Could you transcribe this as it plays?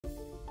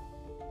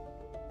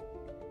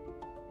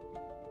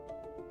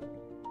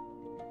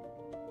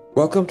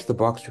Welcome to the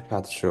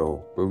BX2PATH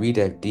Show, where we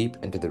dive deep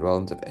into the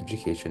realms of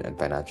education and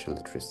financial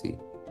literacy.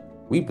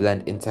 We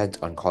blend insights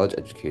on college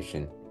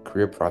education,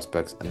 career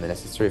prospects, and the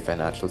necessary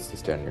financials to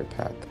stay on your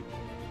path.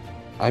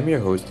 I'm your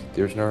host,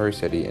 Dheeraj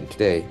Naraharisetti, and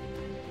today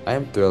I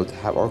am thrilled to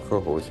have our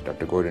co-host,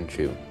 Dr. Gordon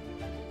Chiu.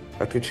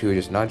 Dr. Chiu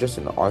is not just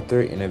an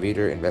author,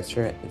 innovator,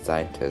 investor, and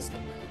scientist,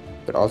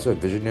 but also a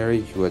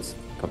visionary who has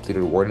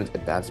completed Wharton's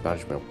Advanced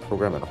Management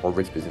Program and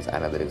Harvard's Business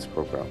Analytics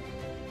Program.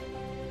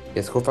 He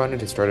has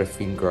co-founded his startup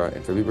Fingra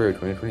in February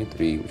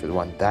 2023, which has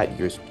won that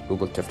year's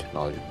Global Tough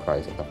Technology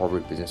Prize at the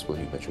Harvard Business School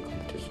New Venture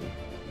Competition.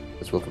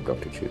 Let's welcome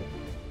Dr. Chiu.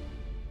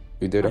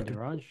 You there, Hi, Dr.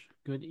 Dheeraj.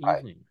 Good Hi.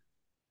 evening.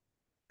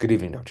 Good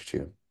evening, Dr.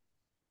 Chiu.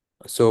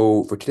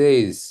 So for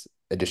today's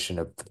edition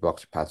of the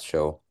Box Path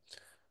Show,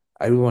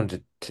 I really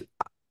wanted to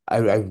I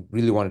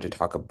really wanted to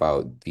talk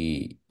about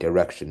the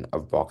direction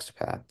of Box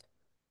Path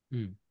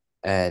Hmm.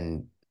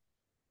 and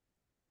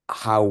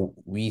how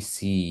me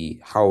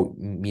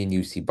and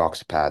you see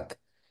Box Path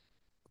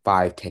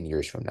 5, 10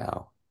 years from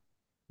now.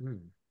 Hmm.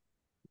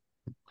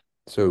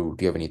 So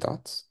do you have any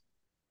thoughts?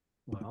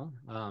 Well,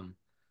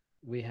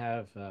 we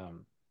have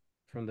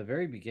from the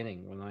very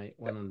beginning when I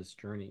went on this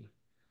journey,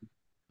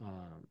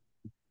 um,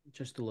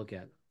 just to look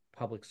at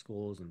public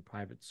schools and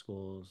private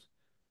schools,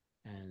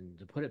 and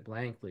to put it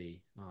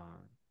blankly,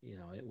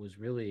 it was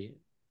really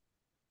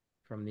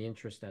from the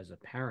interest as a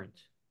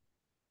parent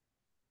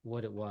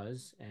what it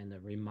was, and a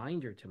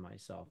reminder to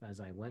myself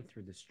as I went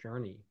through this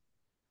journey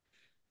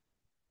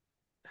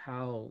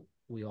how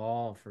we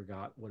all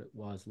forgot what it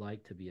was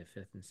like to be a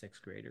fifth and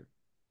sixth grader.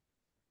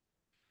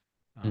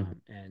 Mhm.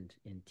 And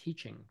in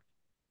teaching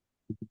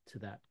to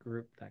that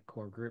group, that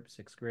core group,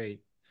 sixth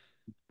grade.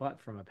 But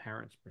from a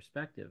parent's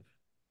perspective,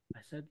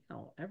 I said,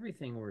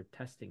 everything we're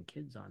testing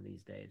kids on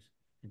these days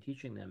and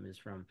teaching them is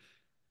from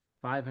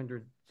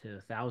 500 to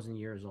 1,000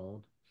 years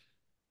old.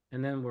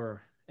 And then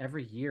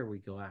every year we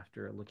go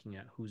after looking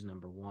at who's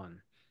number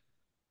one.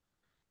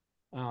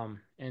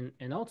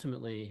 And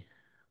ultimately,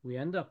 we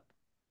end up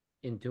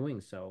in doing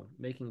so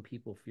making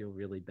people feel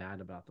really bad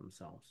about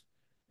themselves,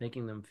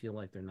 making them feel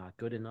like they're not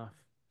good enough,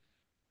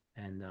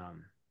 and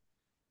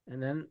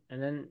and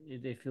then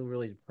they feel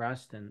really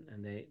depressed,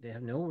 and they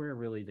have nowhere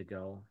really to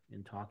go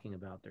in talking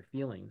about their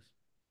feelings.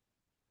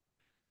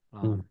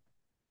 Mhm. um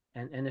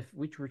and if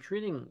we were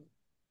treating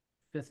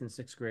fifth and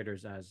sixth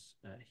graders as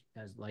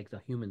like the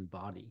human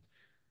body,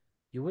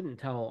 you wouldn't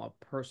tell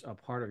a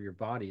part of your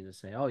body to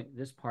say, oh,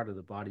 this part of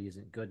the body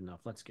isn't good enough,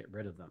 let's get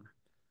rid of them.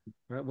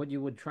 Right? What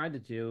you would try to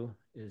do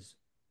is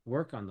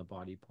work on the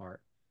body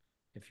part.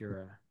 If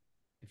you're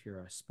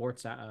a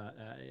sports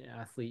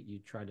athlete, you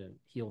try to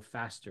heal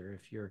faster.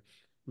 If you're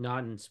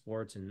not in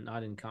sports and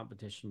not in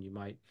competition, you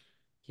might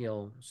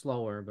heal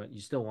slower, but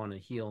you still want to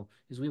heal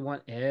because we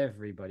want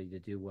everybody to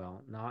do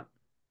well, not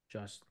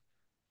just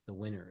the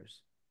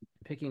winners.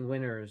 Picking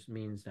winners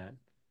means that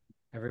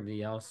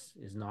everybody else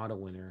is not a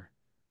winner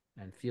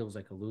and feels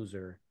like a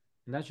loser,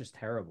 and that's just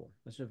terrible.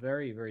 That's a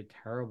very, very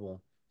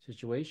terrible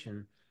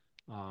situation.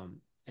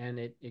 And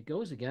it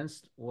goes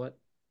against what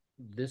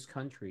this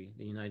country,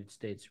 the United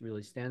States,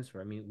 really stands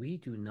for. I mean, we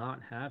do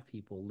not have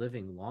people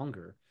living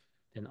longer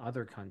than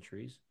other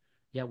countries,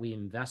 yet we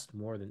invest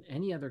more than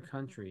any other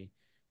country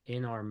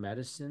in our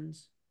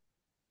medicines,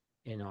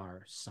 in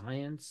our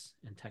science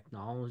and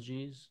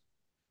technologies,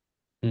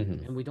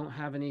 Mhm. and we don't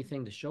have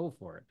anything to show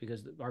for it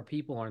because our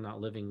people are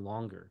not living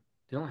longer.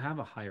 They don't have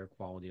a higher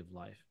quality of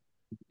life.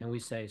 And we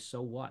say,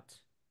 so what?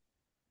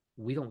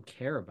 We don't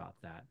care about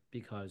that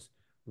because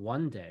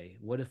one day,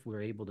 what if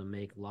we're able to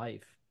make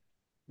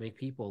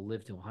people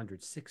live to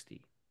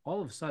 160?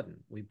 All of a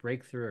sudden, we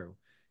break through,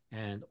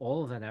 and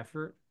all of that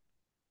effort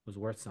was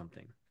worth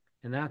something.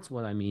 And that's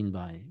what I mean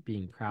by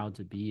being proud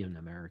to be an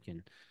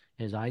American,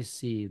 is I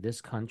see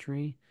this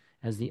country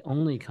as the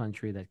only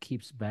country that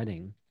keeps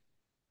betting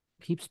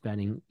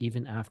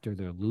even after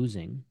they're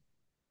losing.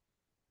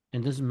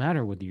 And it doesn't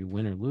matter whether you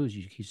win or lose,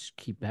 you just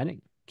keep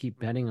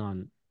betting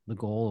on the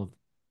goal of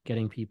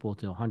getting people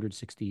to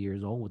 160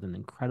 years old with an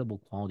incredible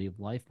quality of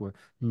life where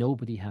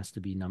nobody has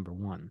to be number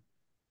one.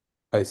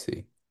 I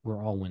see. We're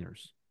all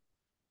winners.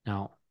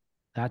 Now,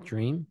 that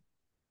dream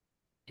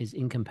is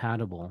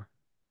incompatible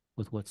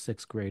with what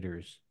sixth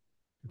graders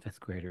and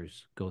fifth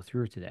graders go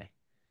through today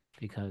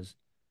because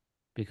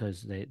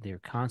they're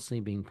constantly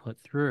being put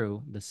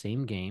through the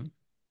same game,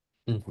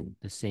 Mhm.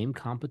 the same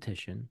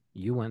competition.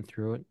 You went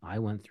through it, I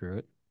went through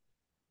it.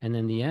 And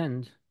in the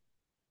end,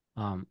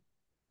 um,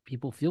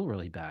 people feel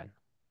really bad.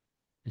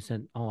 They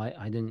said, "Oh,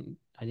 I didn't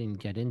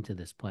get into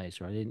this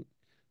place, or I didn't."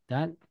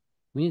 That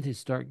we need to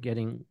start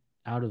getting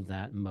out of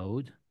that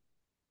mode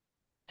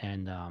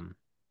and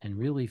and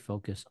really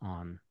focus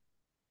on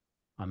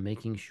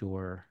making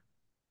sure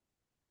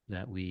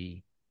that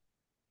we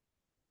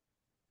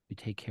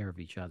take care of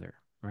each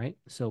other, right?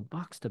 So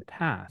box to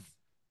path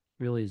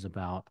really is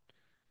about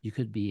you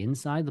could be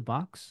inside the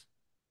box,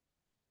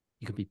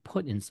 you could be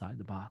put inside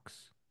the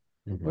box,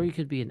 or Mhm. you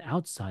could be an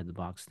outside the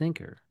box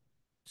thinker.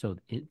 So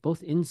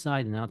both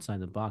inside and outside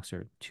the box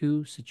are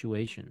two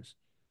situations.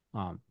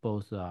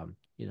 Both,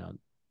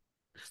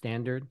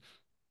 standard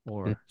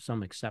or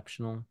some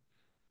exceptional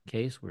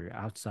case where you're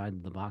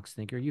outside the box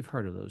thinker. You've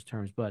heard of those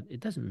terms, but it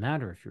doesn't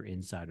matter if you're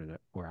inside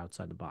or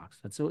outside the box.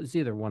 That's so it's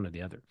either one or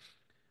the other.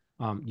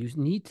 You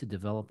need to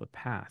develop a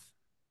path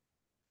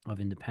of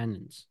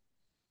independence.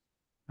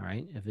 All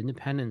right, of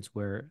independence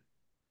where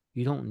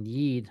you don't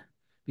need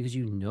because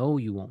you know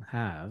you won't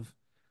have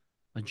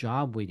a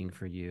job waiting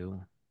for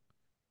you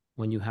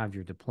when you have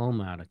your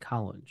diploma out of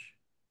college.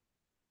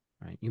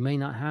 Right, you may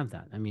not have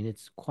that. I mean,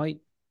 it's quite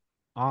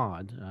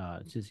odd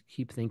to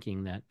keep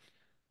thinking that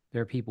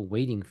there are people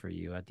waiting for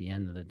you at the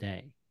end of the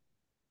day.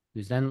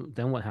 Because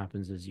then what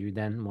happens is you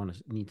then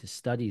need to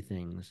study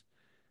things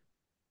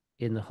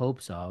in the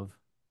hopes of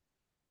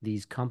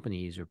these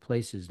companies or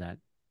places that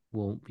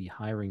will be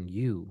hiring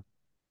you,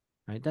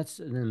 right? That's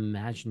an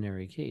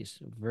imaginary case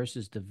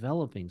versus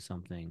developing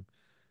something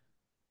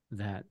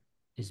that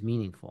is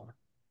meaningful,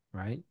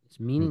 right? It's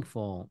Mhm.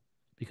 meaningful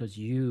because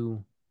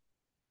you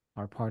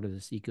are part of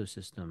this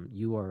ecosystem.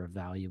 You are a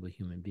valuable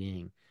human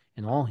being,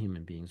 and all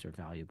human beings are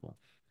valuable.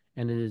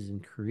 And it is in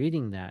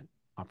creating that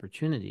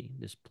opportunity,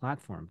 this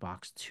platform,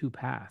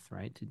 Box2Path,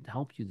 right, to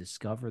help you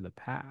discover the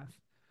path.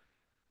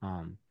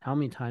 How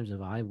many times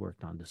have I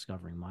worked on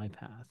discovering my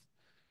path?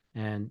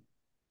 And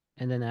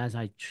and then as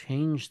I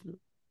changed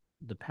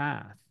the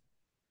path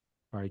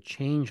or I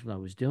changed what I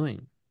was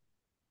doing,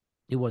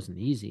 it wasn't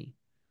easy.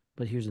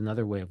 But here's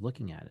another way of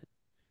looking at it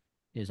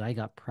is I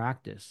got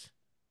practice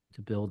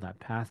to build that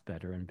path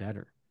better and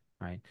better,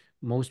 right?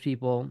 Most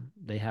people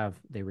they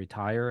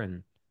retire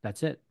and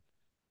that's it.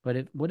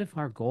 But what if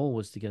our goal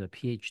was to get a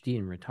PhD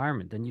in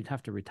retirement? Then you'd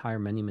have to retire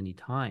many, many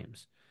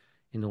times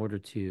in order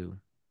to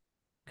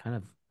kind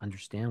of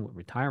understand what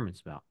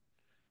retirement's about.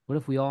 What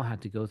if we all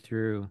had to go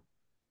through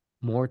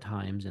more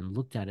times and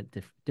looked at it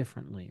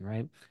differently,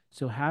 right?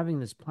 So having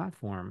this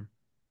platform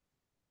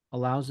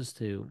allows us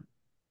to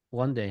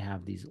one day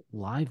have these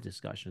live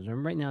discussions.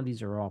 And right now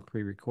these are all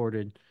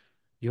pre-recorded.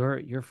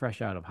 You're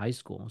fresh out of high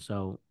school,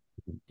 so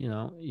you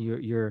know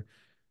you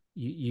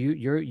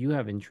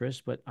have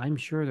interest, but I'm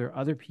sure there are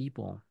other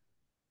people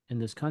in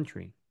this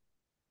country,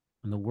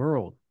 in the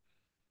world,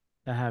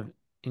 that have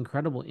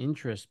incredible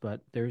interest,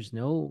 but there's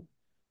no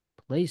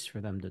place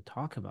for them to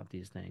talk about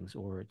these things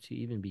or to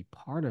even be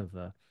part of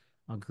a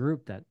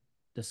group that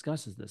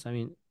discusses this. I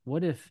mean,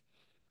 what if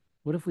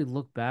we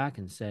look back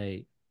and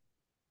say,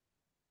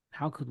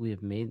 how could we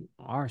have made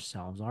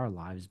ourselves, our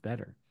lives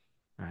better,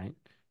 right?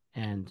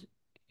 And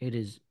it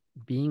is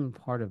being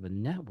part of a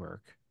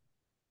network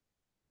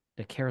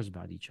that cares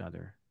about each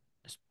other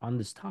on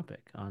this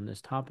topic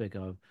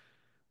of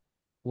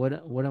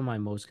what am I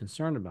most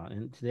concerned about?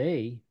 And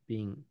today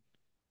being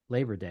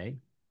Labor Day,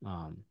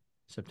 um,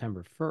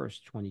 September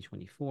 1st,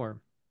 2024,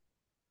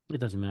 it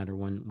doesn't matter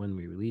when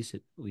we release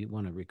it. We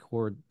want to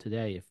record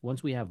today. If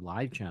once we have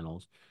live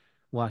channels,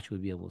 we'll actually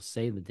be able to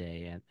say the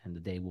day and the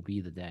day will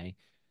be the day.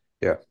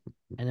 Yeah.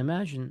 And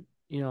imagine,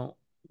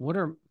 what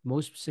are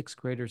most sixth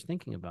graders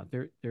thinking about?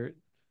 They're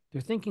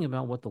thinking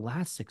about what the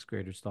last sixth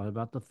graders thought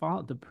about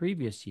the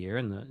previous year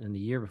and the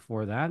year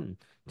before that and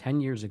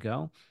 10 years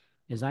ago.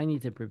 Is I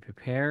need to be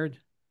prepared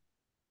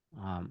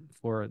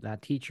for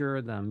that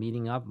teacher, the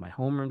meeting up, my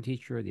homeroom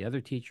teacher, the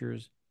other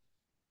teachers,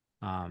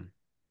 um,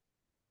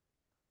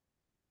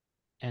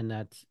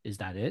 and is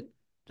that it?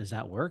 Does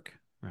that work?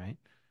 Right?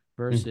 Mhm.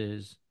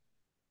 Versus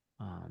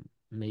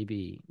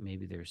maybe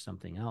there's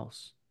something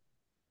else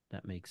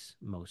that makes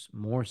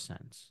more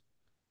sense.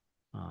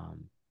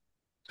 Um,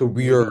 So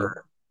we maybe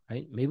are.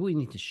 right maybe we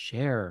need to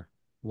share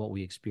what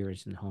we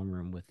experience in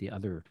homeroom with the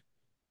other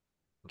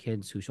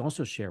kids who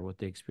also share what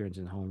they experience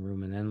in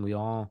homeroom, and then we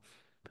all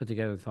put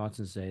together thoughts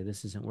and say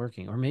this isn't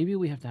working, or maybe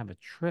we have to have a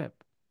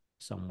trip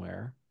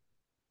somewhere,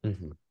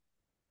 Mhm.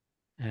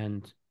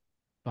 and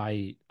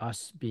by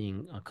us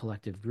being a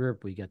collective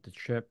group we get the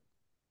trip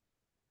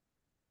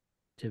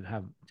to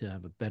have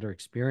a better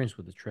experience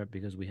with the trip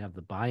because we have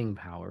the buying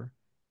power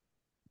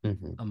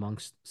Mhm.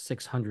 amongst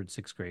 600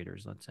 sixth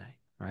graders, let's say,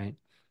 right,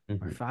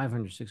 or Mhm.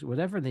 506,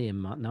 whatever the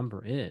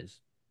number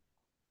is.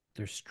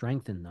 There's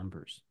strength in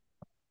numbers,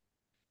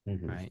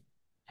 Mhm. right?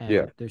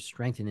 Yeah. And there's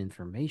strength in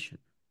information.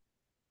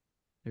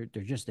 There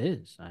just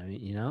is. I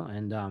mean,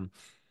 and I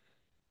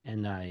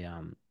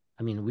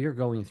mean, we're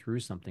going through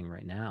something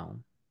right now.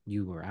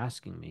 You were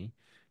asking me,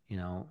 you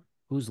know,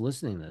 who's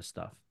listening to this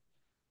stuff?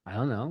 I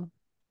don't know.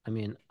 I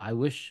mean, I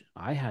wish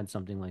I had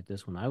something like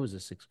this when I was a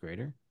sixth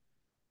grader.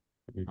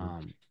 Mhm.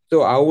 Um,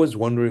 So I was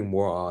wondering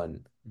more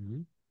on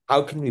mhm.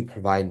 how can we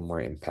provide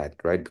more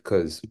impact, right?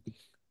 Because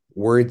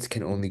words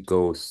can only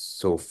go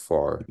so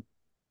far.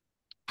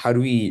 How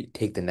do we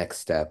take the next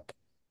step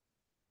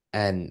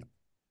and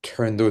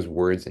turn those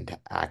words into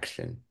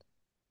action?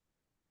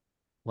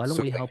 Why don't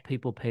So we help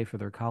people pay for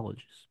their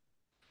colleges?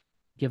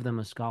 Give them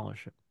a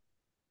scholarship,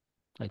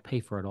 like pay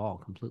for it all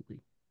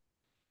completely.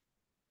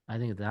 I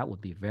think that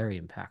would be very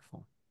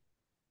impactful,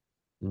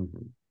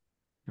 mhm.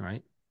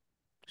 right?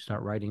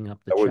 Start writing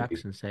up the That would checks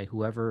be, and say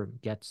whoever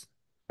gets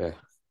yeah,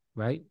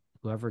 right,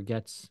 whoever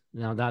gets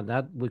now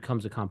that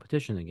becomes a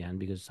competition again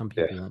because some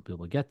yeah. people won't be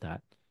able to get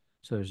that.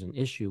 So there's an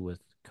issue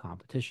with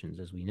competitions,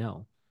 as we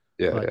know.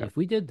 Yeah, But yeah. if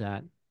we did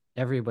that,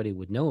 everybody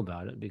would know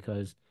about it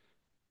because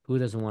who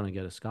doesn't want to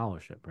get a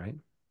scholarship, right?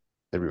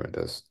 Everyone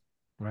does.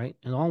 Right.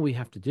 And all we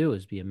have to do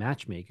is be a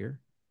matchmaker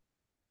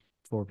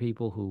for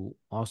people who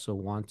also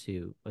want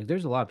to, like,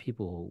 there's a lot of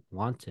people who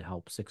want to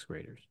help sixth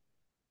graders.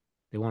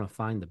 They want to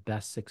find the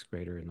best sixth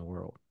grader in the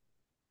world.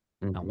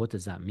 Now, Hmm. what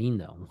does that mean,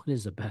 though? What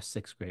is the best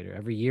sixth grader?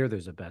 Every year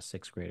there's a best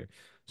sixth grader.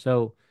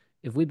 So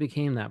if we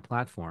became that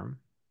platform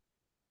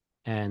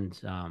and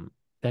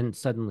then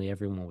suddenly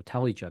everyone would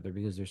tell each other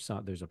because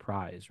there's a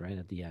prize right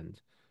at the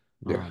end.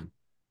 Yeah. Um,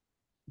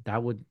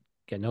 that would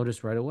get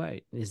noticed right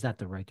away. Is that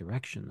the right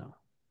direction though?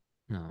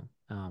 No.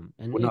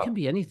 And Well, it can no.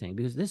 be anything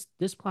because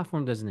this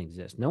platform doesn't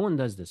exist. No one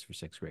does this for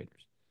sixth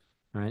graders,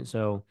 right?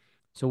 So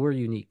we're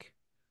unique,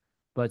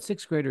 but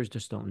sixth graders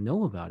just don't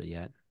know about it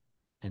yet,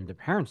 and their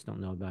parents don't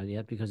know about it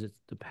yet because it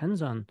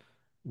depends on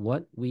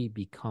what we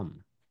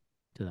become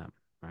to them,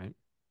 right?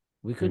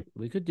 Mm.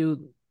 We could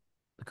do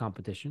the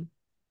competition,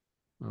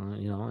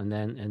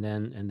 and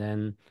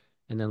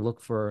then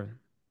look for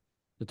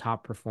the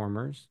top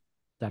performers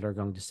that are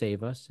going to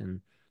save us.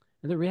 And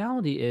the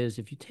reality is,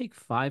 if you take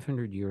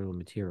 500-year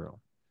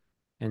material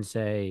and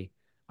say,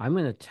 I'm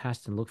going to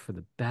test and look for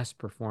the best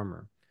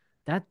performer,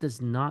 that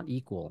does not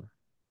equal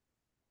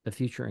the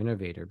future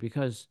innovator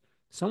because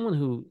someone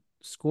who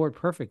scored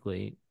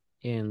perfectly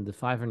in the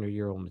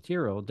 500-year-old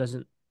material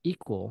doesn't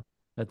equal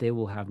that they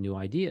will have new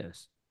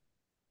ideas,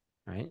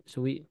 right?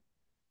 So we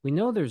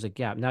know there's a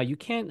gap. Now, you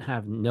can't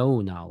have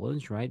no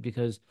knowledge, right?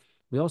 Because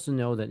we also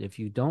know that if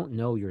you don't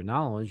know your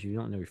knowledge, you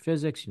don't know your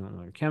physics, you don't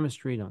know your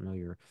chemistry, you don't know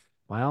your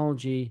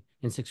biology.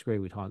 In sixth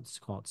grade, we taught it's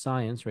called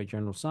science, right?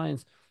 General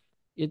science.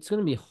 It's going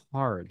to be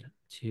hard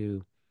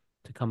to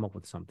come up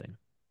with something.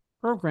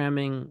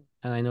 Programming,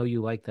 and I know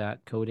you like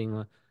that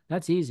coding.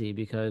 That's easy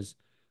because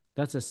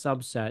that's a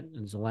subset.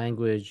 It's a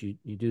language.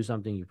 You do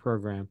something, you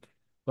program,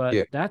 but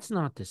Yeah. that's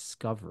not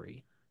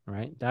discovery,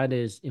 right? That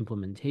is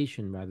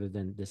implementation rather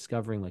than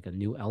discovering like a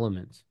new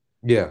element,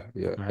 Yeah.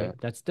 Yeah. Yeah.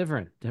 right? That's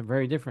different. They're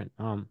very different.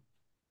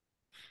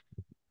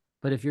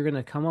 But if you're going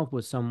to come up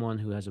with someone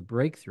who has a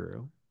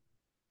breakthrough,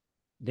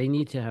 they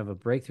need to have a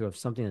breakthrough of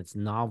something that's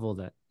novel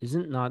that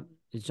isn't not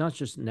it's not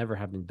just never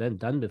having been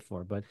done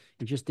before, but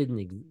it just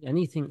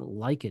anything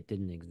like it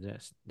didn't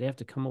exist. They have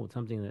to come up with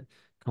something that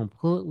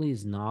completely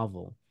is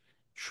novel,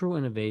 true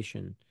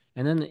innovation.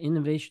 And then the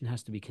innovation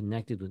has to be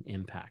connected with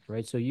impact,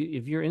 right? So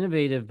if you're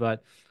innovative,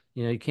 but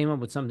you came up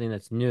with something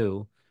that's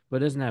new, but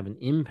doesn't have an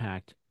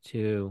impact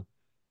to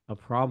a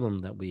problem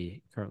that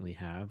we currently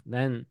have,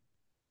 then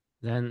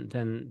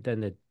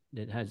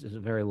it has a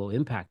very low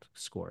impact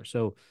score.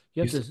 So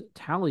you You have said, to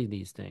tally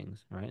these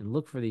things, right, and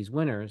look for these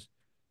winners.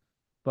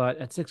 But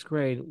at sixth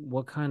grade,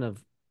 what kind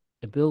of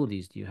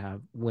abilities do you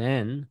have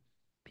when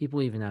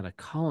people even out of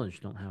college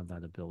don't have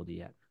that ability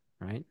yet,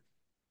 right?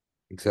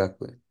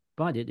 exactly.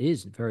 But it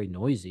is very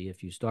noisy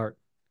if you start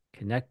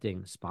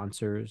connecting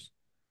sponsors.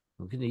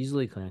 You can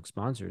easily connect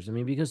sponsors. I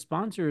mean, because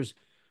sponsors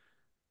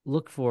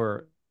look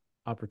for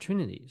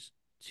opportunities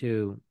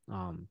to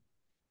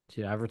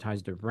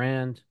advertise their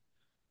brand,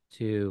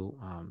 to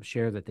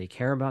share that they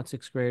care about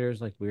sixth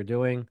graders like we're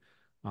doing,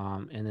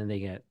 and then they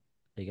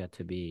get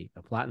to be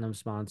a platinum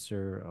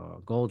sponsor,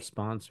 a gold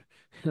sponsor.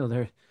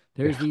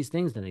 There's Yeah. these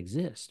things that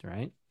exist,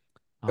 right?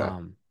 Yeah.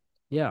 Um,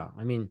 yeah,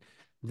 I mean,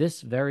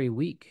 this very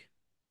week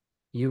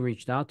you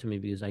reached out to me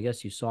because I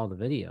guess you saw the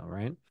video,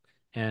 right?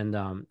 And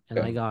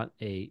Yeah. I got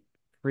a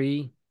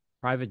free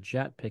private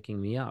jet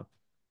picking me up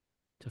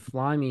to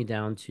fly me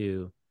down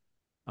to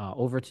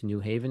over to New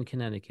Haven,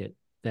 Connecticut,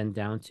 then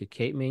down to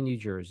Cape May, New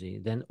Jersey,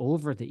 then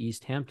over to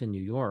East Hampton,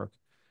 New York,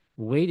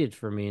 waited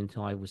for me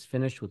until I was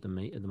finished with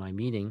my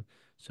meeting.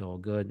 So a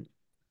good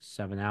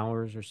 7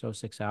 hours or so,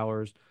 6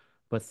 hours,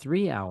 but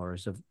 3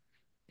 hours of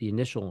the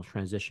initial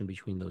transition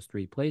between those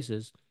three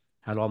places,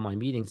 had all my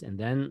meetings, and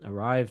then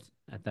arrived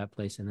at that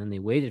place. And then they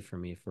waited for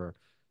me for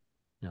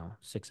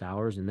 6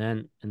 hours, and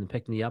then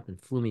picked me up and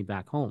flew me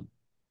back home.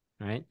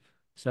 Right.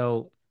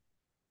 So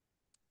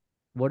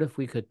what if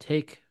we could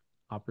take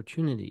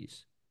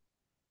opportunities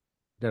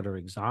that are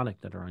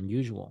exotic, that are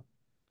unusual?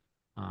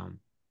 Um,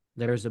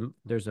 there's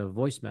a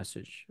voice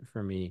message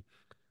for me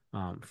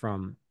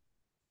from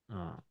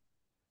uh,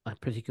 a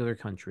particular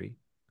country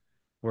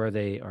where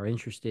they are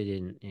interested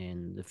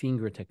in the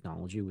finger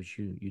technology, which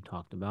you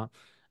talked about.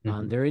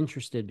 Hmm. They're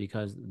interested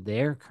because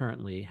they're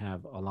currently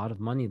have a lot of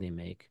money they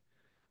make,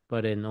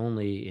 but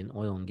only in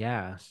oil and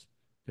gas.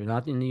 They're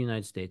not in the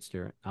United States.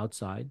 They're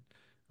outside.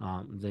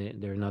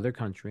 They're another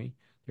country.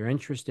 They're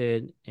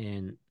interested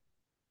in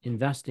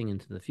investing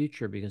into the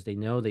future because they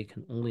know they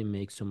can only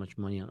make so much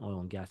money on oil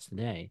and gas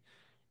today,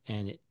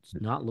 and it's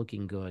not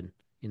looking good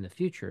in the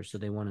future. So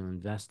they want to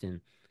invest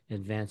in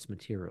advanced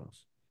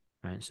materials,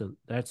 right? So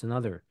that's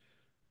another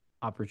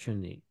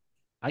opportunity.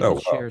 I Oh,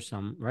 could share wow.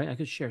 some, right? I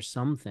could share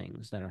some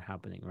things that are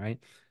happening, right?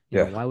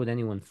 Yeah. Why would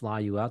anyone fly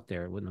you out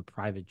there with a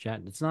private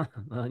jet? It's not,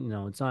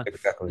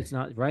 Exactly. it's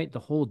not right the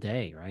whole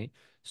day, right?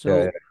 Yeah.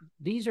 So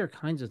these are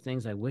kinds of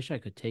things I wish I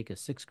could take a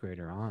sixth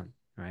grader on,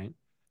 right?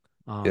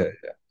 Yeah. Um,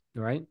 Yeah.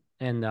 right?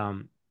 And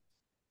then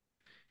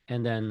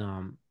and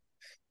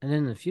then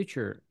in the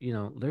future,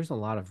 there's a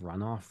lot of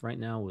runoff right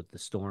now with the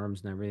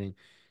storms and everything,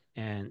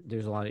 and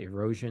there's a lot of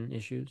erosion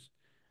issues.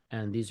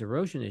 And these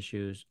erosion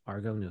issues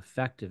are going to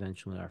affect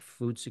eventually our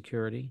food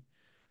security.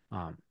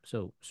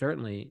 So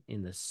certainly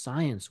in the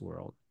science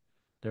world,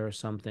 there are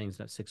some things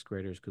that sixth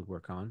graders could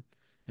work on.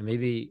 And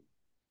maybe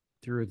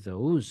through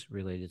those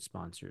related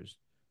sponsors,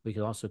 we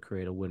could also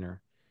create a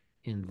winner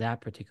in that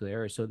particular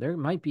area. So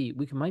might be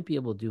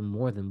able to do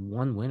more than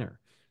one winner,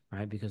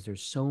 right? Because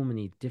there's so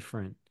many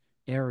different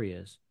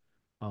areas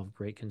of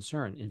great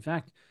concern. In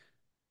fact,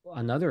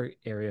 another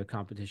area of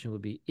competition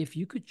would be if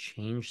you could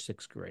change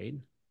sixth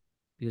grade,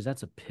 because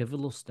that's a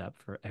pivotal step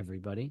for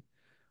everybody.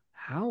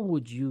 How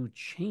would you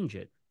change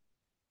it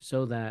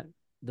so that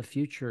the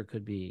future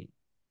could be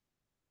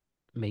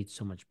made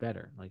so much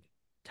better? Like,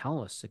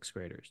 tell us, sixth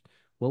graders,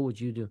 what would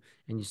you do?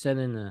 And you said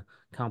in a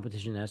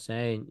competition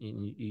essay, and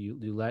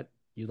you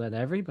let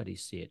everybody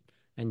see it,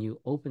 and you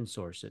open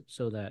source it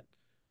so that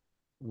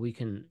we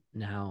can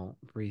now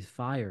breathe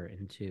fire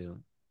into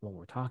what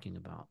we're talking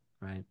about,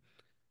 right?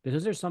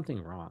 Because there's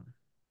something wrong.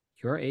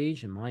 Your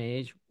age and my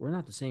age, we're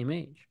not the same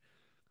age,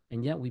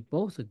 and yet we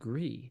both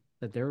agree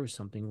that there was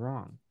something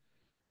wrong.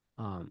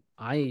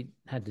 I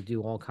had to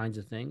do all kinds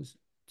of things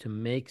to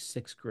make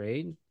sixth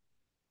grade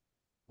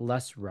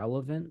less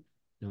relevant,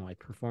 my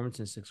performance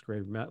in sixth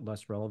grade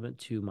less relevant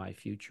to my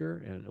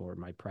future and or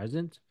my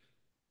present.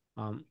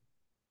 Um,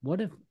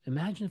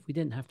 imagine if we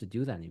didn't have to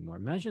do that anymore?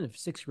 Imagine if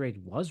sixth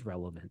grade was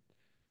relevant,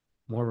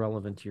 more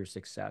relevant to your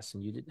success,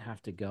 and you didn't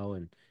have to go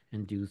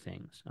and do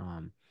things.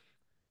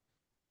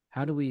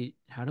 How do we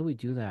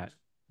do that?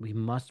 We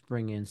must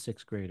bring in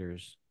sixth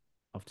graders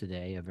of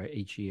today of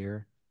each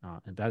year,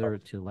 and better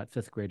to let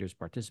fifth graders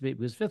participate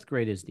because fifth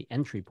grade is the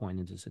entry point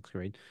into sixth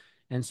grade,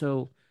 and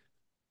so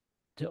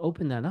to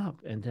open that up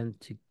and then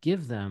to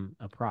give them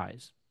a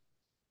prize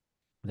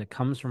that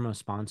comes from a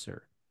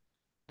sponsor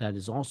that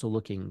is also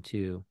looking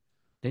to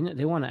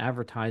they want to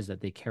advertise that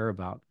they care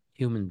about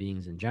human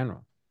beings in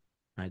general,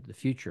 right? The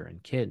future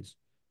and kids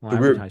will So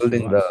we're advertise through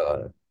building us.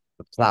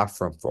 the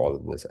platform for all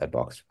of this at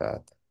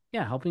BX2PATH.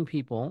 Yeah, helping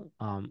people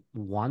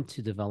want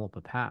to develop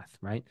a path,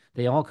 right?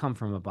 They all come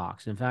from a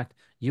box. In fact,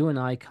 you and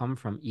I come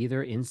from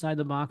either inside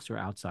the box or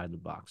outside the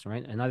box,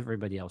 right? And not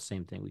everybody else,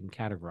 same thing. We can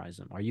categorize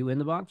them. Are you in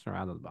the box or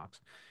out of the box?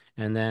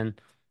 And then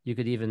you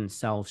could even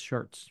sell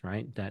shirts,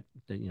 right? That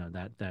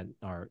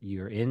are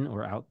you're in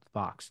or out the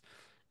box.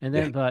 And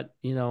Yeah, then, but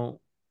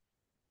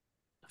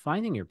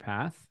finding your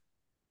path,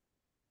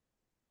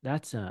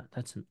 that's an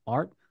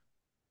art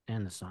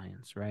and a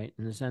science, right?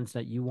 In the sense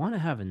that you want to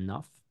have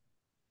enough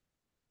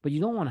but you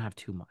don't want to have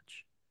too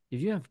much. If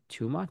you have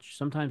too much,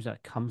 sometimes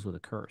that comes with a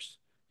curse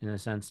in the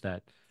sense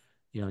that,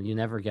 you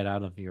never get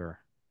out of your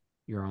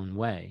own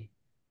way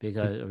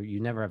because or you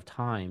never have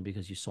time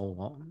because you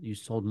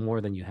sold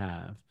more than you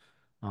have.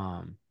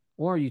 Um,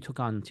 or you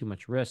took on too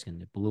much risk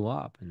and it blew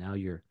up and now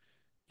you're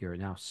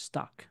now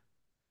stuck,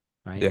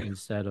 right? yeah,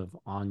 Instead of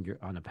on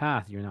a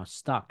path, you're now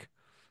stuck.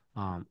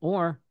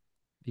 Or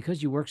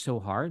because you worked so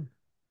hard,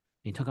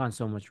 you took on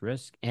so much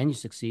risk and you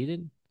succeeded,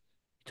 you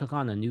took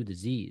on a new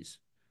disease.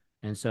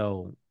 And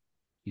so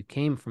you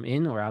came from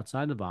in or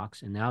outside the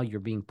box, and now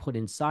you're being put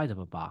inside of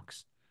a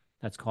box.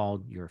 That's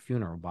called your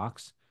funeral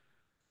box.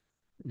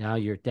 Now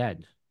you're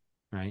dead,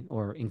 right?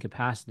 Or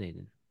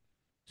incapacitated.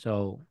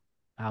 So,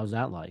 how's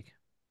that like?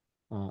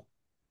 Well,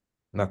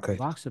 not good.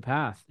 box of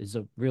path is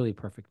a really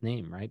perfect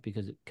name, right?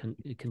 Because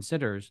it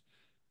considers,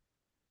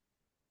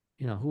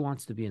 who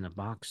wants to be in a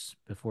box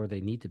before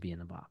they need to be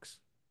in a box,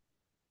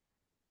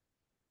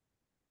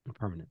 a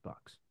permanent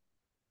box,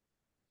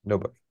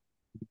 Nobody.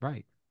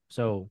 right?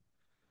 So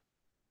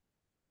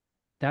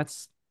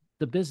that's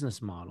the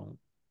business model.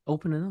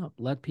 Open it up.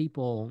 Let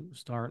people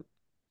start.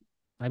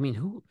 I mean,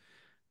 who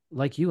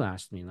like you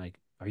asked me, like,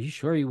 are you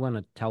sure you want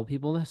to tell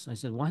people this? I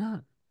said, why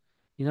not?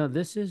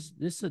 This is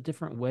a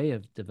different way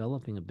of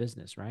developing a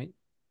business, right?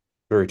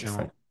 Very You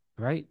different.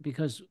 know, right?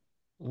 Because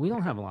we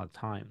don't have a lot of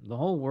time. The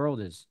whole world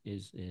is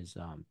in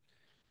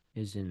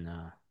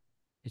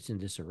it's in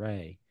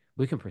disarray.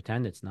 We can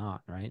pretend it's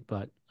not, right?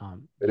 But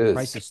It the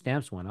price is. of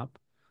stamps went up,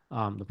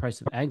 the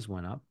price of eggs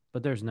went up,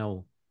 but there's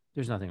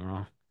nothing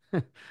wrong,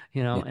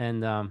 Yeah.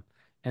 and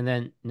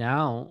then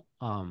now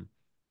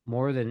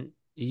more than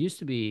it used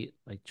to be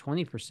like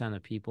 20%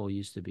 of people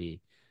used to be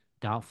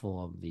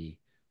doubtful of the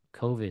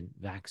COVID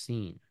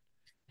vaccine,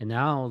 and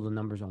now the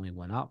numbers only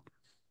went up.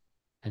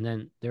 And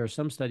then there are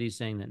some studies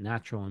saying that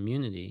natural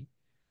immunity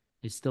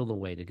is still the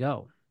way to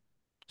go.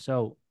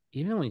 So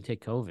even when you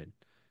take COVID,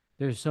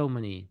 there's so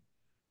many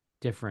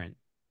different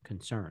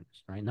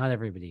concerns, right? Not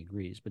everybody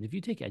agrees. But if you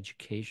take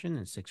education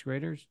and sixth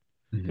graders,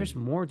 there's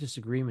Mhm. more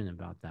disagreement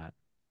about that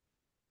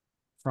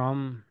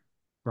from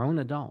grown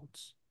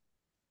adults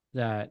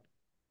that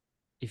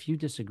if you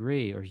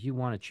disagree or you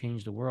want to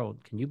change the world,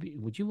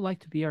 would you like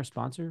to be our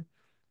sponsor?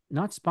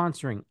 Not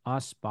sponsoring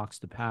us, Box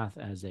the Path,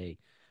 as a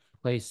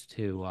place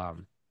to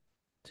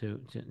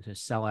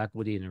sell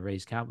equity and to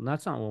raise capital.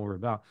 That's not what we're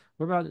about.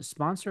 We're about to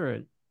sponsor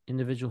it.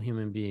 individual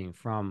human being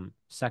from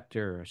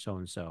sector so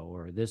and so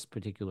or this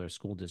particular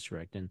school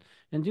district and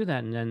do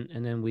that and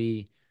then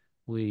we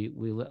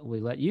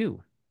let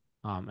you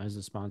as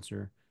a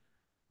sponsor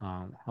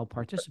help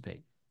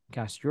participate,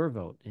 cast your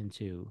vote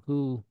into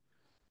who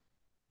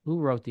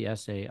wrote the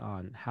essay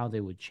on how they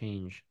would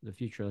change the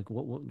future. Like,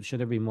 what should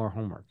there be more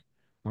homework?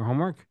 More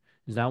homework?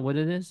 Is that what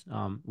it is?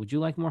 Would you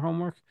like more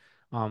homework,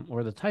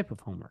 or the type of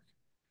homework?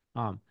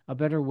 A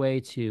better way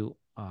to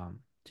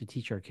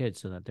teach our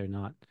kids so that they're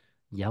not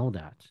yelled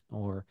at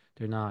or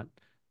they're not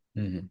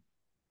Hmm.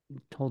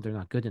 told they're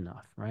not good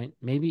enough, right?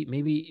 Maybe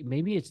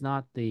it's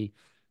not the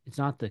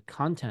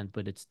content,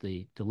 but it's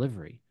the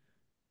delivery.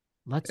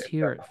 Let's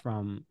hear it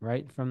from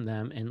right from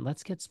them, and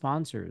let's get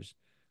sponsors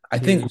I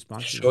think to we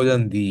sponsor show this.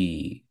 them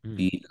the Mm,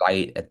 the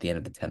light at the end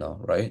of the tunnel,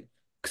 right?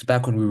 Because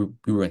back when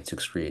we were in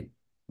sixth grade,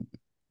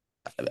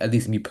 at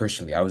least me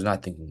personally, I was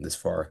not thinking this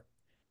far.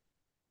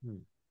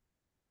 mm.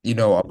 You You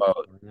have know to think about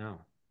far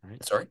now,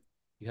 right? sorry?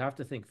 You have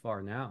to think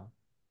far now,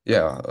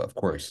 Yeah, of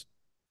right? course.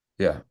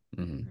 Yeah.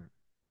 Yeah.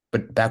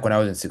 But back when I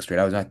was in sixth grade,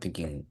 I was not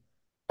thinking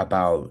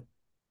about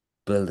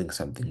building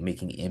something,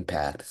 making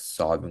impact,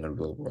 solving a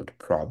real world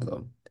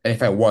problem. And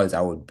if I was,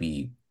 I would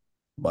be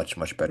much,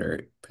 much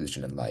better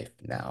positioned in life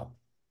now.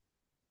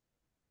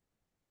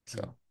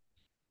 Mm. So,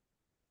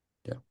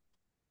 yeah.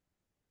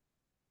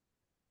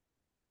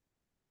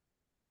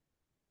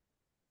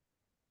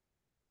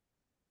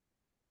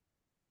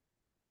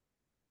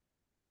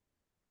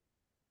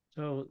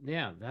 So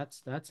yeah,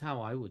 that's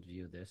how I would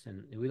view this,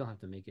 and we don't have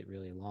to make it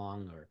really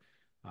long or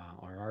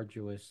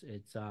arduous.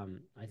 It's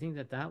I think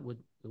that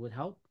would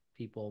help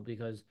people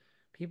because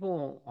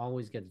people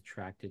always get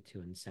attracted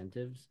to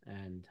incentives,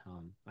 and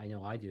I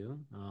know I do.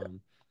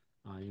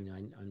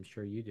 I'm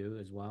sure you do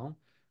as well.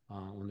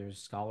 When there's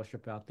a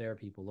scholarship out there,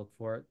 people look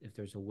for it. If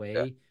there's a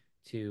Yeah. way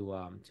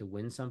to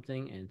win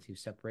something and to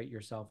separate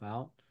yourself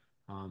out,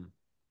 um,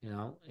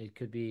 it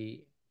could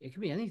be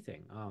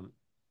anything.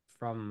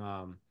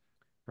 From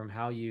from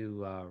how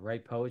you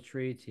write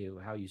poetry to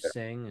how you Yeah.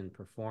 sing and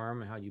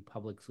perform and how you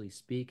publicly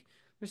speak.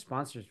 There's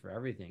sponsors for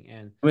everything.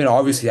 And I mean, so,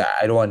 obviously,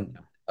 I don't want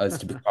us yeah.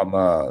 to become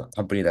a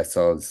company that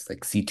sells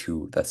like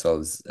C2, that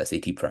sells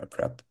SAT prep.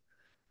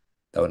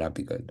 That would not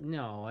be good.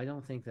 No, I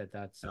don't think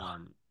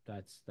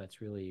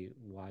that's really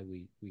why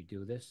we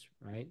do this,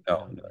 right?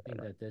 No, no, I think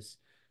no, that this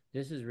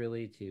is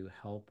really to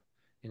help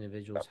no.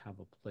 individuals have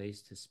a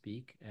place to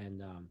speak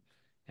and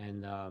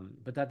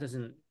but that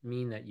doesn't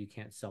mean that you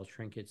can't sell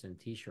trinkets and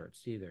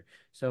t-shirts either.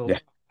 Yeah. So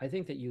I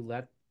think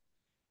that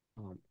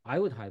I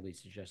would highly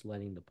suggest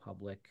letting the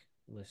public,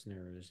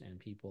 listeners, and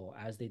people,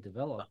 as they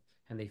develop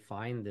and they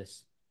find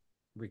this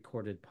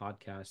recorded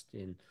podcast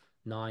in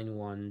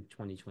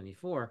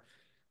 9/1/2024.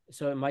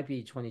 So it might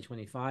be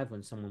 2025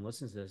 when someone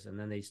listens to this, and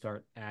then they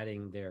start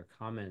adding their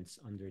comments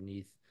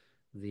underneath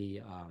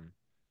the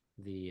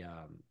the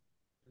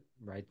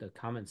right the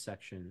comment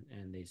section,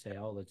 and they say,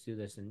 "Oh, let's do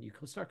this," and you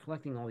start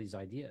collecting all these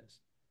ideas,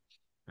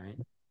 right?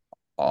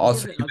 I'll give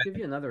Also, it. I'll give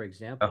you another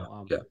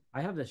example. yeah,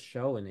 I have this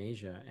show in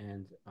Asia,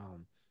 and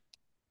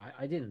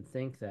I didn't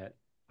think that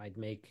I'd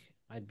make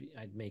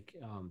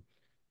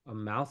a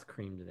mouth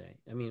cream today.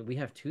 I mean, we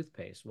have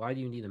toothpaste. Why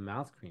do you need a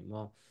mouth cream?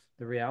 Well,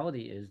 the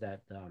reality is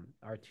that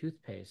our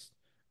toothpaste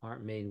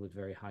aren't made with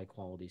very high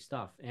quality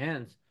stuff,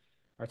 and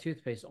our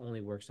toothpaste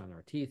only works on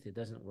our teeth. It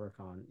doesn't work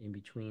on in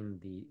between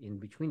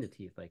the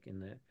teeth, like in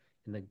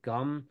the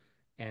gum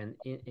and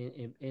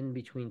in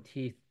between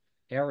teeth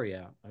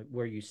area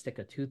where you stick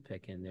a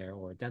toothpick in there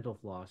or a dental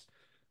floss.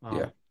 yeah.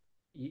 Um,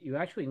 you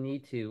actually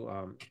need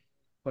to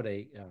put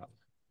a uh,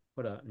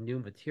 put a new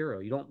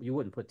material. You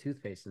wouldn't put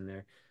toothpaste in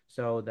there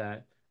so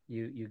that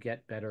you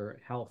get better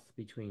health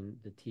between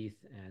the teeth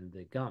and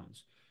the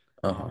gums.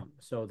 Uh-huh.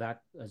 So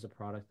that is a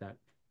product that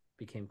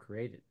became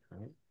created,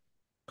 right?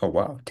 Oh,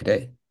 wow.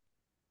 Today.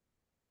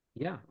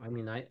 Yeah, I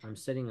mean, I'm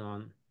sitting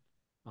on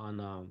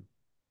um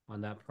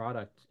on that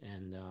product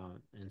and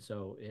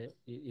so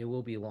it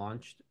will be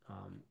launched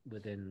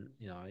within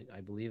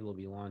I believe it will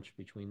be launched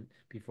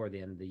before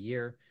the end of the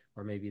year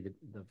or maybe the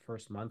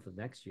first month of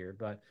next year,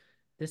 but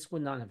this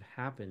would not have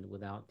happened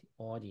without the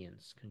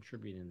audience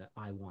contributing that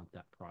I want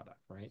that product,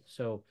 right?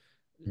 So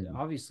Mhm.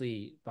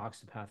 obviously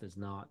Box2Path is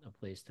not a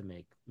place to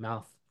make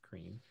mouth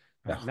cream,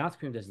 right? No. Mouth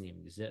cream doesn't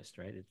even exist,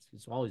 right?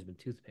 It's always been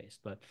toothpaste,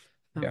 but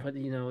Yeah. but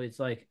it's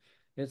like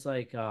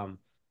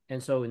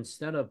and so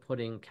instead of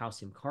putting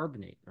calcium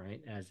carbonate,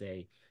 right, as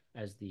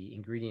the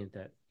ingredient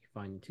that you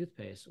find in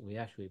toothpaste, we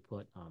actually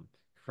put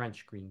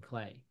French green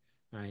clay,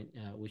 right,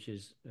 which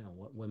is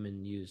what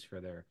women use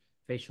for their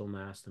facial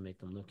masks to make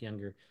them look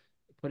younger.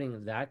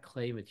 Putting that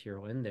clay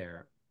material in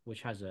there,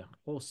 which has a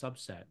whole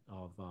subset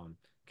of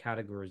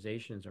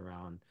categorizations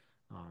around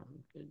um,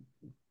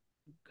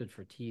 good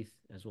for teeth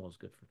as well as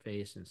good for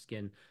face and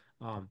skin,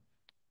 um,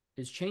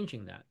 is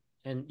changing that.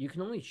 And you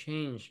can only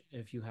change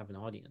if you have an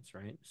audience,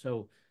 right?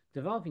 So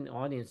developing the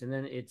audience, and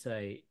then it's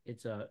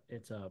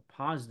a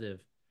positive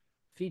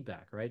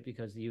feedback, right?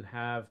 Because you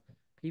have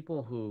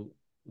people who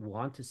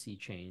want to see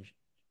change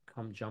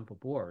come jump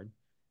aboard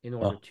in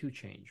order Oh, to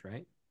change,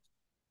 right?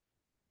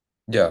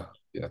 Yeah,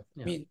 yeah. I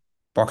Yeah, mean,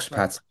 Box right.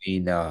 Path's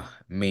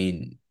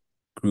main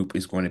group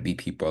is going to be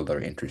people that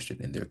are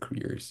interested in their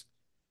careers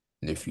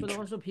in their But future.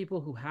 also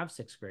people who have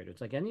sixth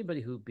graders. Like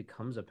anybody who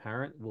becomes a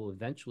parent will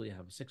eventually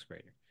have a sixth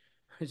grader.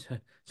 So,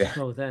 Yeah,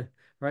 so then,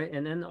 right?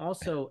 And then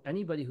also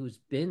anybody who's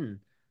been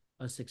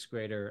a sixth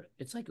grader,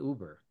 it's like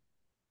Uber.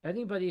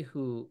 Anybody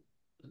who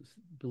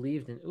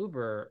believed in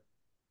Uber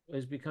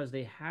is because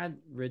they had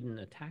ridden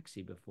a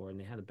taxi before and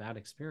they had a bad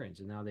experience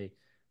and now they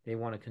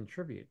want to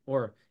contribute,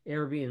 or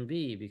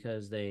Airbnb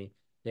because they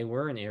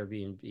were in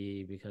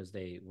Airbnb because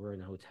they were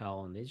in a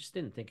hotel and they just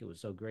didn't think it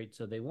was so great,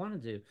 so they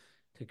wanted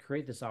to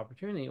create this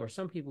opportunity. Or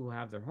some people who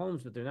have their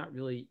homes but they're not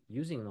really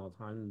using it all the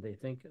time and they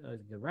think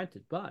they rent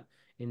it. But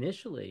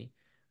initially,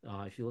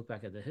 if you look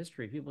back at the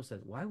history, people said,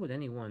 why would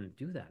anyone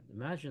do that?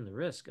 Imagine the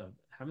risk of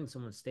having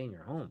someone stay in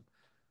your home.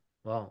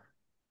 Well,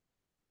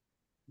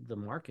 the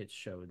market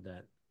showed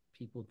that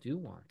people do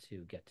want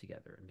to get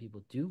together and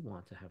people do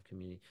want to have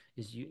community.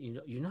 Is you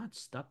know, you're not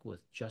stuck with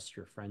just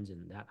your friends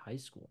in that high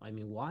school. I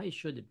mean, why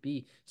should it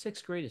be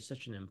sixth grade is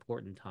such an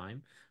important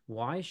time?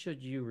 Why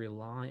should you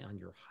rely on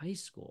your high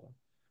school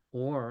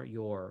or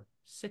your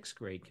sixth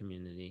grade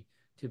community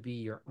to be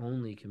your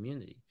only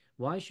community?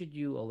 Why should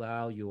you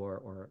allow your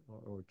or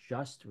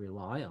just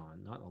rely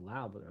on, not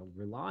allow, but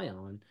rely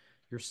on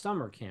your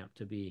summer camp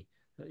to be,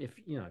 if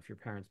you know, if your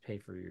parents pay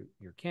for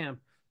your camp,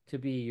 to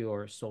be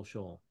your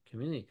social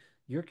community.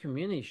 Your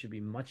community should be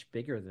much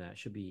bigger than that. It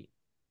should be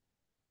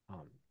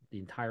um, the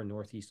entire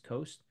Northeast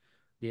coast,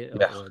 yeah,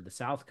 or the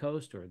South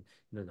coast, or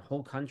the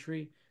whole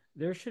country.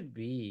 There should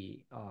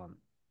be,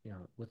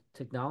 with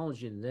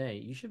technology today,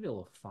 you should be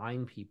able to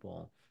find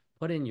people,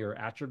 put in your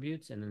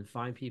attributes, and then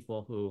find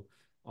people who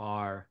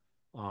are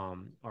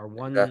are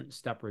exactly. one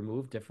step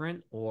removed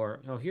different. Or,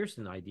 oh, here's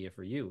an idea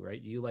for you,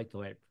 right? You like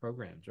to write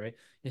programs, right?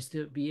 Is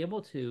to be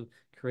able to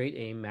create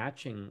a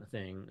matching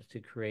thing to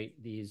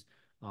create these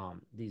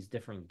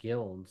different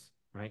guilds,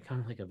 right? Kind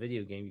of like a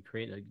video game. You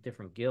create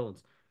different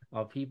guilds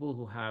of people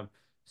who have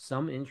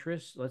some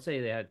interest. Let's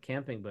say they had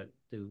camping, but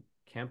do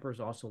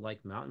campers also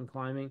like mountain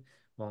climbing?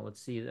 Well,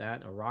 let's see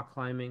that, or rock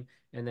climbing.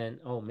 And then,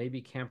 oh,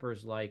 maybe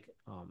campers like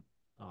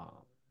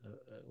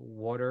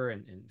water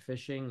and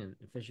fishing and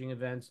fishing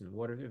events and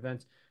water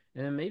events.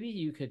 And then maybe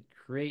you could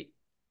create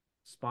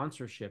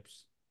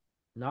sponsorships,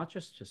 not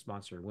just to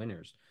sponsor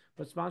winners,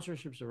 but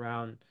sponsorships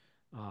around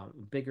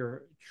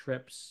bigger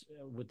trips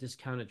with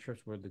discounted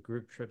trips where the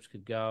group trips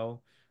could go.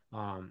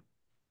 Um,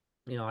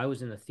 I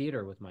was in the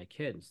theater with my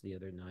kids the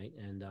other night,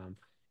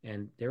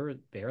 and there were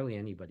barely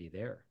anybody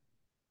there.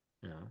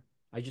 You know,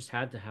 I just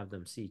had to have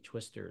them see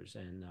Twisters,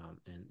 and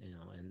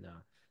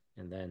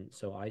then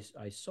so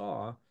I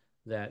saw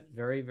that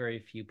very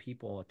few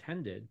people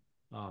attended.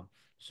 Um,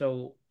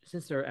 so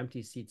since there are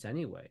empty seats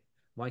anyway,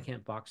 why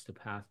can't Box to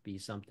Path be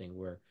something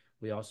where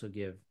we also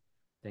give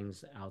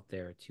things out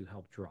there to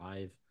help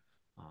drive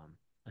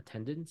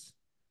attendance,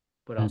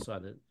 but Mm, also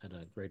at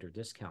a greater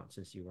discount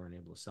since you weren't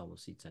able to sell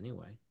those seats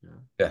anyway,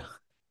 yeah.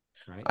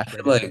 right? I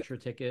feel Greater like Adventure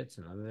tickets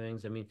and other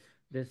things. I mean,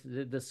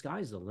 the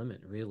sky's the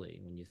limit, really,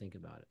 when you think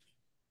about it.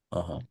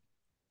 uh-huh.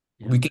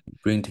 Yeah, We can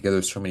bring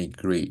together so many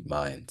great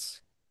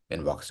minds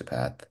in Box to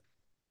Path,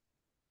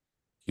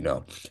 you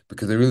know,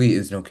 because there really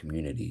is no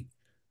community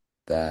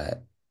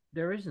that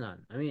there is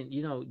none. I mean,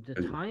 the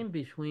time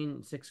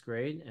between sixth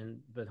grade and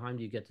the time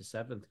you get to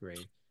seventh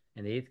grade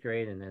and eighth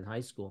grade and then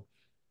high school,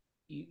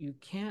 you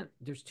can't.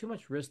 There's too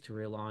much risk to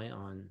rely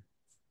on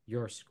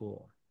your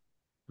school.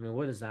 I mean,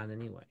 what is that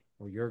anyway?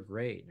 Or your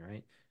grade,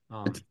 right?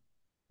 it's Um,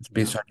 it's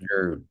yeah. based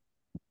on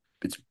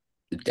it's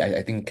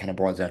I think it kind of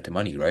boils down to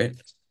money, right?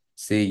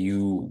 Say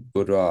you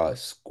go to a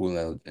school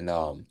in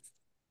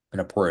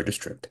a poorer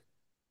district,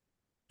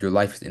 your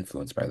life is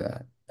influenced by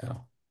that. Yeah.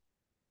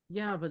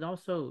 Yeah, but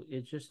also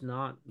it's just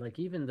not like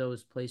even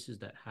those places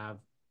that have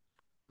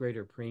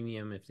greater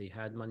premium if they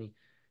had money,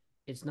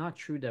 it's not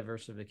true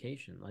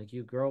diversification. Like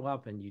you grow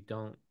up and you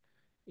don't,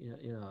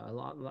 a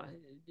lot.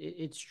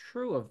 It's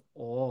true of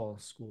all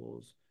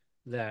schools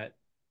that,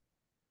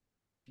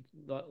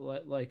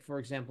 like for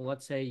example,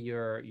 let's say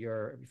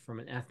you're from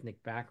an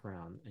ethnic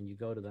background and you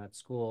go to that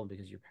school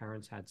because your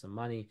parents had some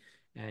money,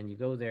 and you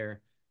go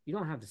there, you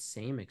don't have the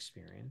same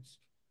experience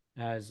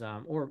as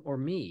or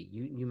me.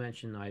 You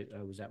mentioned I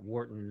was at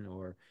Wharton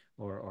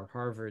or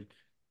Harvard.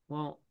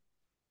 Well,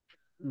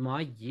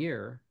 my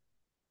year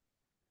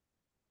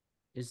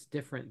is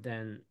different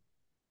than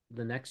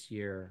the next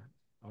year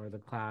or the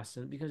class,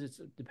 and because it's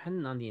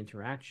dependent on the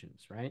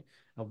interactions, right,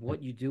 of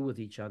what you do with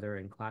each other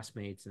and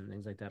classmates and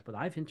things like that. But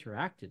I've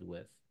interacted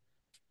with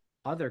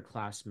other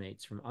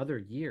classmates from other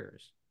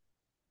years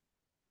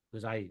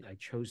because I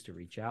chose to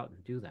reach out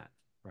and do that,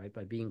 right,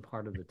 by being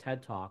part of the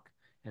TED Talk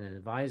and an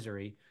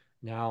advisory.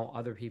 Now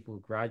other people who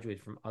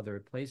graduate from other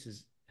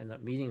places end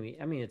up meeting me.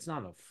 I mean, it's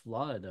not a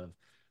flood of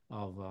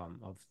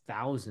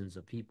thousands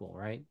of people,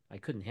 right? I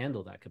couldn't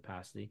handle that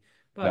capacity,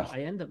 but No.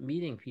 I end up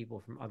meeting people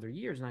from other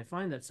years, and I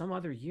find that some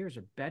other years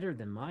are better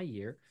than my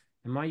year,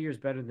 and my year is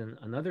better than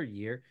another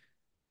year.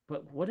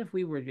 But what if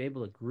we were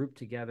able to group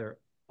together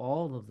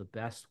all of the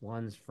best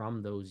ones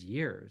from those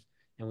years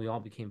and we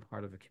all became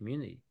part of a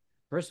community.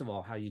 First of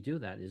all, how you do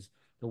that is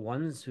the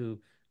ones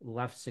who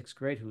left sixth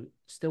grade who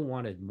still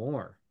wanted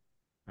more,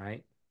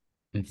 right?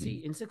 See,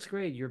 Hmm. in sixth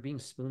grade, you're being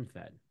spoon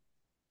fed.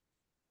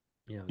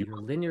 You- You're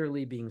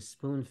linearly being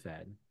spoon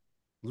fed,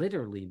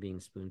 literally being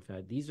spoon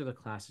fed. These are the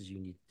classes you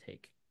need to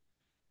take,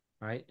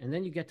 right? And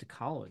then you get to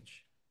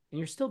college and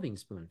you're still being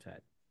spoon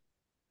fed,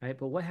 right?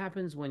 But what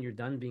happens when you're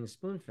done being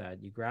spoon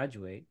fed? You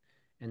graduate,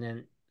 and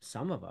then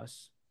some of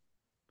us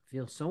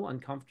feel so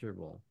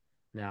uncomfortable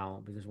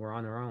now because we're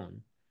on our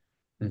own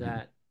mhm,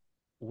 that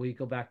we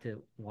go back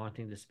to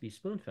wanting to be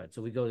spoon fed.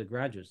 So we go to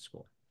graduate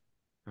school,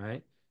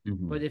 right?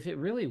 But mhm, if it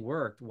really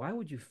worked, why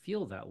would you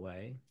feel that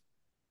way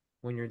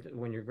when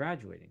you're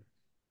graduating,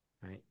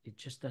 right? It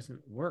just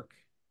doesn't work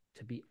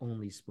to be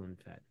only spoon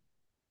fed.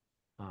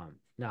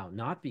 Now,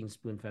 not being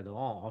spoon fed at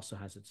all also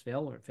has its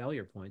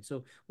failure point.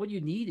 So, what you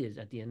need is,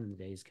 at the end of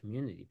the day, is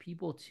community,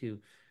 people to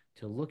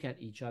look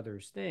at each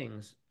other's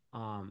things,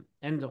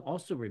 and to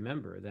also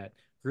remember that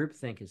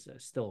groupthink is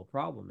still a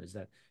problem. Is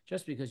that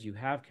just because you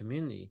have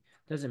community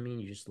doesn't mean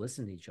you just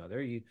listen to each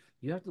other. You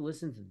have to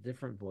listen to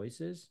different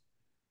voices,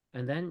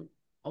 and then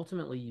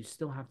ultimately you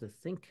still have to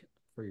think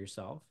for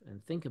yourself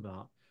and think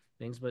about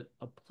things. But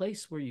a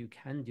place where you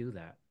can do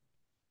that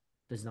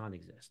does not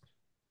exist.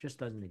 Just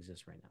doesn't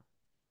exist right now,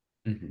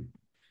 mhm.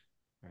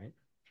 right?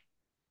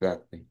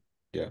 Exactly.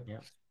 Yeah. Yeah.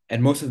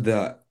 And most of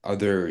the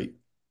other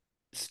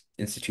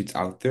institutes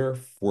out there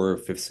for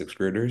fifth, sixth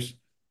graders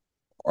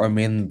are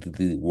mainly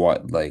the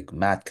what, like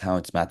math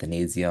counts,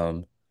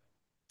 Mathanasium,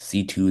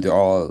 C2, they're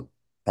all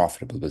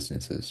profitable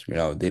businesses.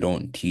 They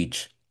don't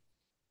teach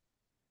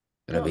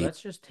No, innovation.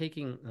 that's just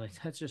taking like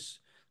that's just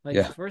like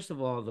Yeah. first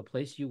of all, the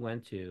place you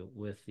went to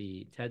with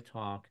the TED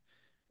Talk,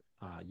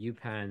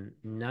 UPenn,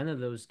 none of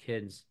those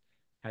kids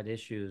had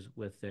issues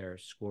with their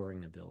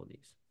scoring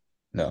abilities,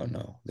 No,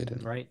 no, they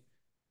didn't. right?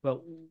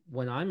 But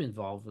when I'm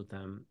involved with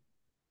them,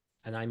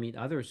 and I meet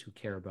others who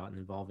care about and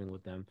involving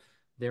with them,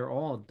 they're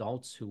all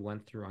adults who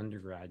went through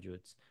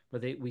undergraduates,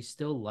 but we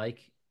still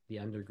like the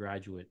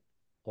undergraduate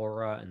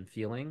aura and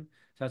feeling.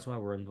 So that's why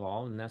we're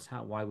involved, and that's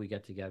how why we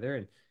get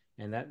together,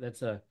 and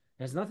that's a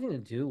has nothing to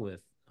do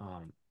with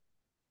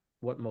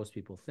what most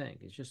people think.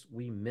 It's just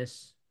we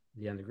miss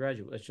the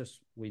undergraduate. It's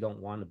just we don't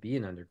want to be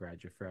an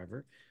undergraduate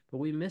forever, but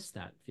we miss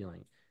that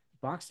feeling.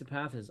 Box to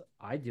Path is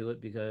I do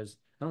it because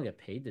I don't get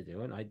paid to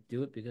do it. I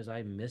do it because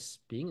I miss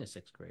being a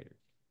sixth grader.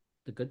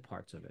 The good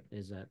parts of it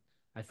is that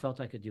I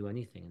felt I could do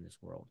anything in this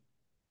world.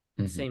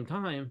 At the Hmm. same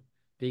time,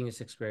 being a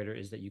sixth grader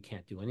is that you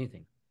can't do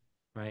anything,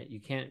 right? You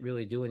can't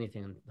really do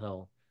anything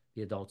until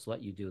the adults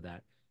let you do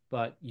that.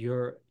 But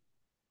you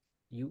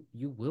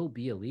will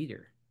be a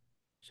leader.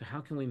 So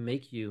how can we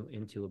make you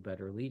into a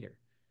better leader?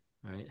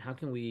 Right? How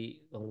can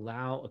we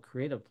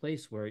create a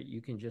place where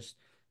you can just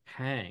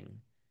hang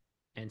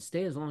and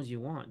stay as long as you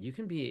want? You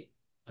can be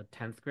a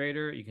 10th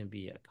grader, you can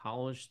be a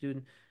college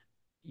student,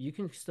 you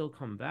can still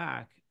come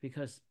back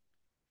because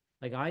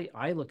like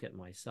I look at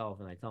myself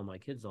and I tell my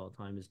kids all the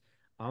time is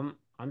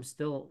I'm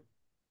still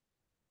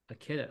a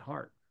kid at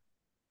heart.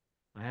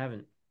 I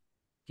haven't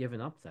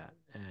given up that.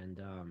 And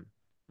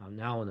I'm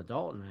now an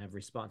adult and I have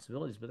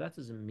responsibilities, but that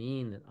doesn't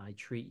mean that I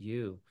treat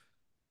you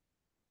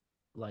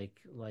like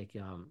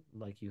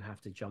you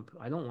have to jump.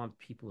 I don't want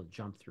people to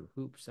jump through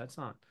hoops. That's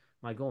not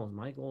my goal.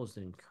 My goal is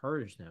to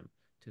encourage them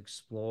to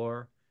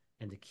explore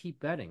and to keep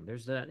betting.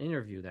 There's that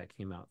interview that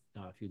came out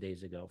a few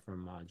days ago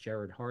from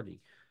Jared Hardy,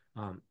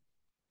 um,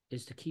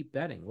 is to keep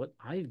betting. What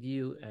I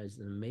view as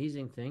an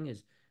amazing thing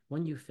is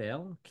when you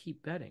fail,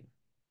 keep betting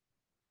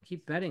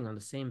on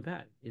the same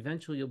bet.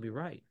 Eventually, you'll be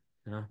right.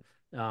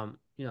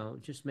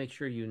 Just make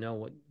sure you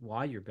know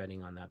why you're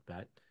betting on that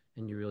bet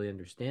and you really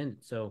understand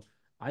it. So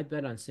I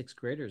bet on sixth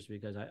graders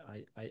because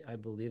I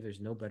believe there's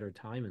no better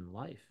time in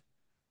life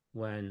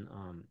when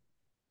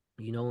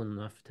you know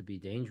enough to be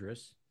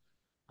dangerous,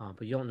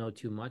 but you don't know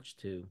too much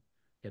to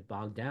get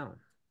bogged down.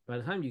 By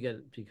the time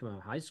you become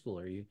a high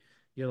schooler,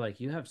 you're like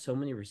you have so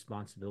many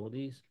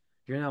responsibilities.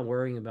 You're not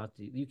worrying about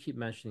you keep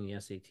mentioning the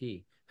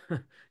SAT.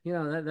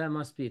 That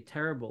must be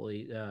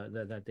terribly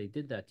that they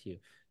did that to you.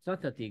 It's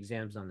not that the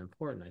exam's not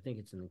important. I think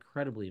it's an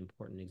incredibly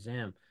important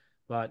exam,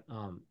 but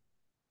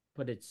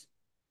it's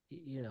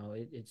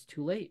it's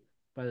too late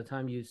by the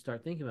time you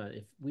start thinking about it.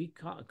 If we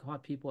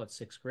caught people at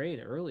sixth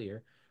grade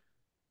earlier,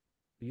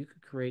 you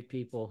could create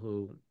people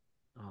who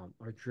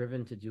are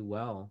driven to do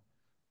well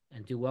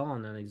and do well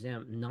on an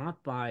exam,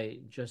 not by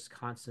just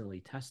constantly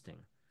testing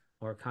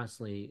or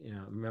constantly,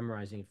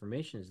 memorizing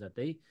information, is that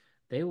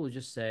they will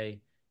just say,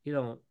 you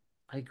know,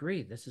 I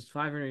agree, this is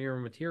 500 euro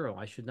material.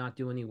 I should not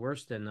do any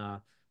worse than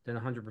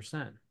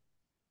 100%.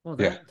 Well,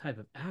 Yeah. that type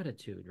of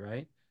attitude,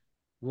 right,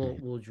 will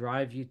Mhm. will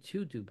drive you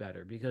to do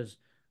better because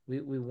we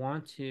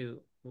want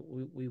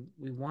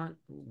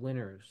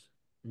winners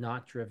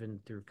not driven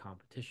through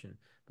competition,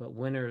 but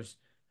winners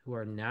who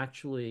are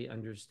naturally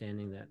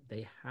understanding that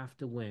they have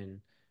to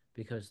win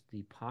because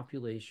the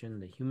population,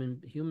 the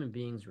human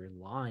beings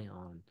rely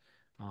on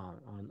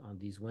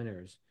these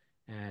winners,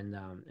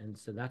 and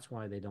so that's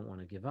why they don't want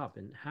to give up.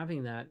 And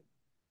having that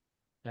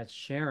that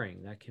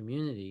sharing, that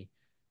community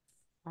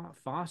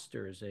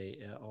fosters a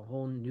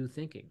whole new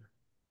thinking.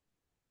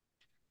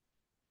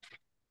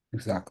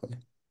 Exactly.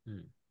 Hmm.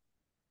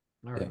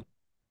 All Yeah. right.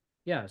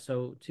 Yeah,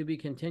 so to be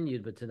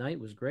continued, but tonight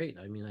was great.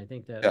 I mean, I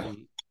think that Yeah.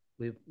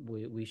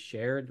 we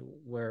shared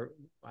where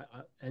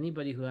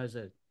anybody who has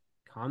a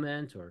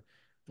comment or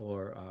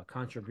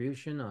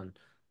contribution on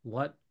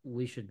what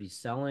we should be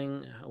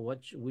selling,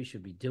 what we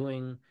should be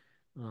doing,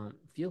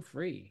 feel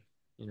free,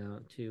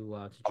 to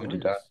I'll do join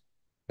that. us.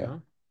 You Yeah.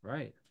 know,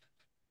 right?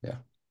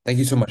 Yeah. Thank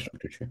you so Thank much, you.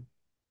 Dr. Chiu.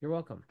 You're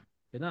welcome.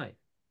 Good night.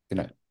 Good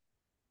night.